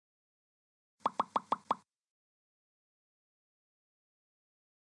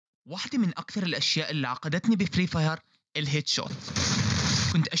واحدة من أكثر الأشياء اللي عقدتني بفري فاير الهيدشوت.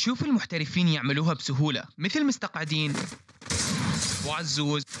 كنت أشوف المحترفين يعملوها بسهولة مثل مستقعدين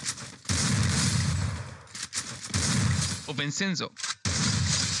وعزوز وفينسنزو،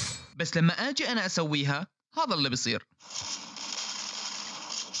 بس لما أجي أنا أسويها هذا اللي بصير.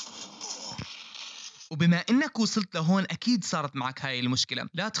 وبما إنك وصلت لهون أكيد صارت معك هاي المشكلة.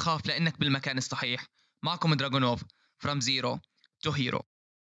 لا تخاف لأنك بالمكان الصحيح. معكم دراغونوف from zero to hero.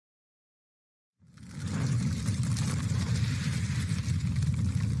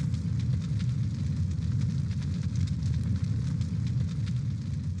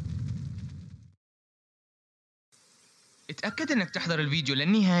 اتأكد انك تحضر الفيديو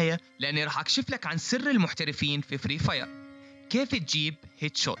للنهاية لاني راح اكشف لك عن سر المحترفين في فري فاير. كيف تجيب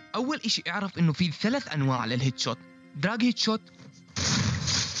هيدشوت؟ اول اشي اعرف انه في 3 انواع للهيدشوت: دراج هيدشوت،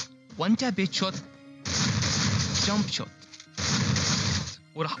 وان تاب هيدشوت، جامب شوت.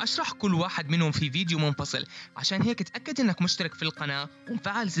 وراح اشرح كل واحد منهم في فيديو منفصل، عشان هيك اتأكد انك مشترك في القناة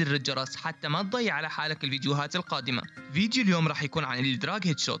ومفعل زر الجرس حتى ما تضيع على حالك الفيديوهات القادمة. فيديو اليوم راح يكون عن الدراج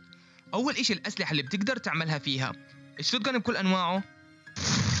هيدشوت. اول اشي الاسلحة اللي بتقدر تعملها فيها: الشوت جن بكل انواعه،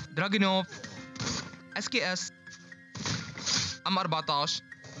 دراغونوف، SKS، M14،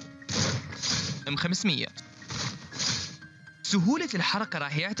 M500. سهولة الحركة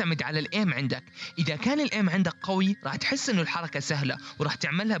راح يعتمد على الام عندك. اذا كان الام عندك قوي راح تحس انه الحركة سهلة وراح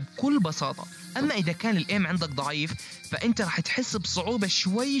تعملها بكل بساطة، اما اذا كان الام عندك ضعيف فانت راح تحس بصعوبة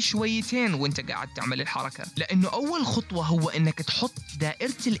شويتين وانت قاعد تعمل الحركة، لانه اول خطوة هو انك تحط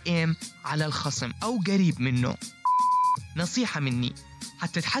دائرة الام على الخصم او قريب منه. نصيحة مني،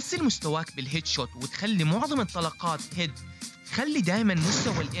 حتى تحسن مستواك بالهيد شوت وتخلي معظم الطلقات هيد، خلي دائما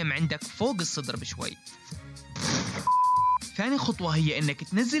مستوى الام عندك فوق الصدر بشوي. ثاني خطوة هي انك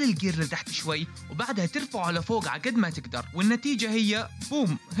تنزل الجير لتحت شوي وبعدها ترفعه لفوق على قد ما تقدر، والنتيجة هي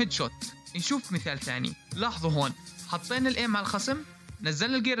بوم هيد شوت. نشوف مثال ثاني. لاحظوا هون حطينا الام على الخصم،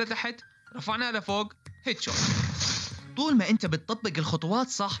 نزلنا الجير لتحت، رفعناه لفوق، هيد شوت. طول ما انت بتطبق الخطوات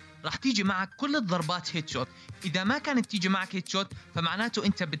صح راح تيجي معك كل الضربات هيد شوت. اذا ما كانت تيجي معك هيد شوت فمعناته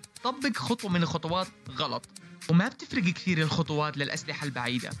انت بتطبق خطوة من الخطوات غلط. وما بتفرق كثير الخطوات للأسلحة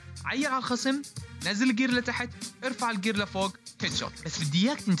البعيدة. عير على الخصم، نزل الجير لتحت، ارفع الجير لفوق، هيد شوت. بس بدي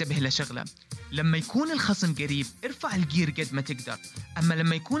اياك تنتبه لشغلة: لما يكون الخصم قريب ارفع الجير قد ما تقدر، اما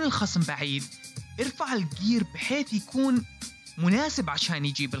لما يكون الخصم بعيد ارفع الجير بحيث يكون مناسب عشان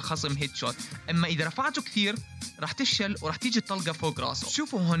يجيب الخصم هيد شوت. اما اذا رفعته كثير راح تفشل وراح تيجي الطلقة فوق راسه.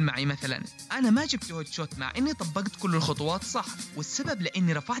 شوفوا هون معي مثلا، انا ما جبت هيد شوت مع اني طبقت كل الخطوات صح، والسبب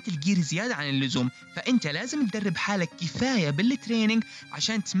لاني رفعت الجير زيادة عن اللزوم. فانت لازم تدرب حالك كفاية بالتريننج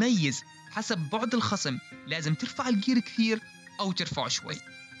عشان تميز حسب بعد الخصم، لازم ترفع الجير كثير او ترفعه شوي.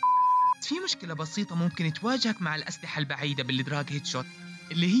 في مشكلة بسيطة ممكن تواجهك مع الأسلحة البعيدة بالدراج هيد شوت،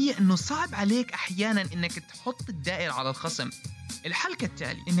 اللي هي انه صعب عليك احيانا انك تحط الدائرة على الخصم. الحل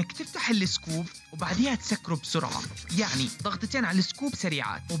كالتالي: انك تفتح السكوب وبعديها تسكره بسرعة، يعني ضغطتين على السكوب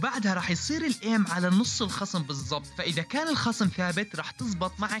سريعات، وبعدها راح يصير الايم على نص الخصم بالضبط. فاذا كان الخصم ثابت راح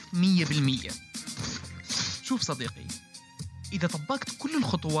تزبط معك 100%. شوف صديقي، اذا طبقت كل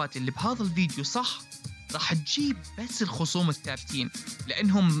الخطوات اللي بهذا الفيديو صح راح تجيب بس الخصوم الثابتين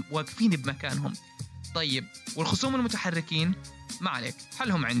لانهم واقفين بمكانهم. طيب والخصوم المتحركين؟ ما عليك،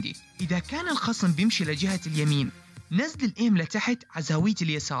 حلهم عندي. إذا كان الخصم بيمشي لجهة اليمين نزل الإيم لتحت على زاوية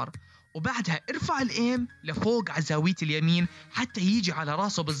اليسار، وبعدها ارفع الإيم لفوق على زاوية اليمين حتى يجي على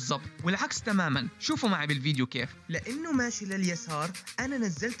راسه بالضبط، والعكس تماما. شوفوا معي بالفيديو كيف. لأنه ماشي لليسار أنا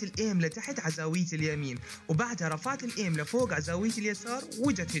نزلت الإيم لتحت على زاوية اليمين، وبعدها رفعت الإيم لفوق على زاوية اليسار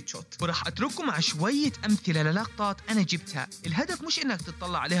وجت هيد شوت. وراح أترككم مع شوية أمثلة للقطات أنا جبتها. الهدف مش إنك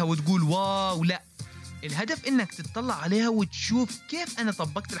تطلع عليها وتقول واو، لا، الهدف انك تطلع عليها وتشوف كيف انا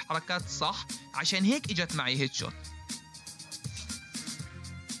طبقت الحركات صح، عشان هيك اجت معي هيد شوت.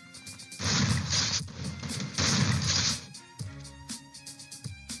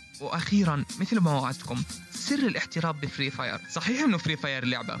 واخيرا مثل ما وعدتكم، سر الاحتراف بفري فاير. صحيح انه فري فاير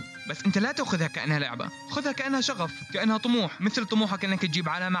لعبة، بس انت لا تاخذها كأنها لعبة، خذها كأنها شغف، كأنها طموح، مثل طموحك انك تجيب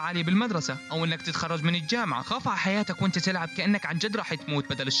علامة عالية بالمدرسة او انك تتخرج من الجامعة. خاف على حياتك وانت تلعب كأنك عن جد راح تموت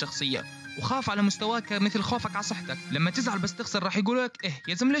بدل الشخصية، وخاف على مستواك مثل خوفك على صحتك. لما تزعل بس تخسر راح يقولك ايه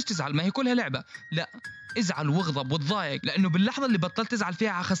يا زلمة ليش تزعل، ما هي كلها لعبة. لا، ازعل واغضب وتضايق، لانه باللحظة اللي بطلت تزعل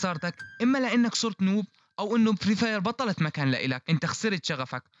فيها على خسارتك اما لانك صرت نوب او انه فري فاير بطلت مكان لإلك، انت خسرت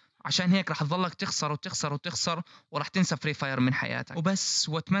شغفك. عشان هيك رح تظلك تخسر وتخسر وتخسر ورح تنسى فري فاير من حياتك وبس.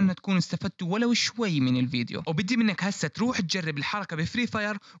 واتمنى تكونوا استفدتوا ولو شوي من الفيديو، وبدي منك هسه تروح تجرب الحركة بفري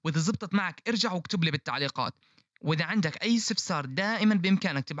فاير، واذا زبطت معك ارجع واكتب لي بالتعليقات. واذا عندك اي استفسار دائما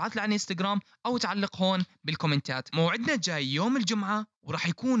بامكانك تبعث لي على انستغرام او تعلق هون بالكومنتات. موعدنا جاي يوم الجمعة وراح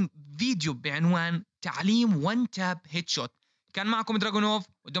يكون فيديو بعنوان تعليم 1 تاب هيدشوت. كان معكم دراغونوف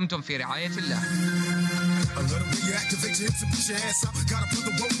ودمتم في رعاية الله. A little bit you activate your hips and push your ass out. Gotta put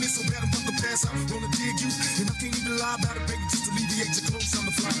the road in so bad I'm about to pass out. Wanna dig you, and I can't even lie about it, baby. Just alleviate your clothes, I'm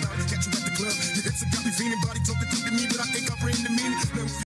the fly out. Catch you at the club, your hips have got me feeling, body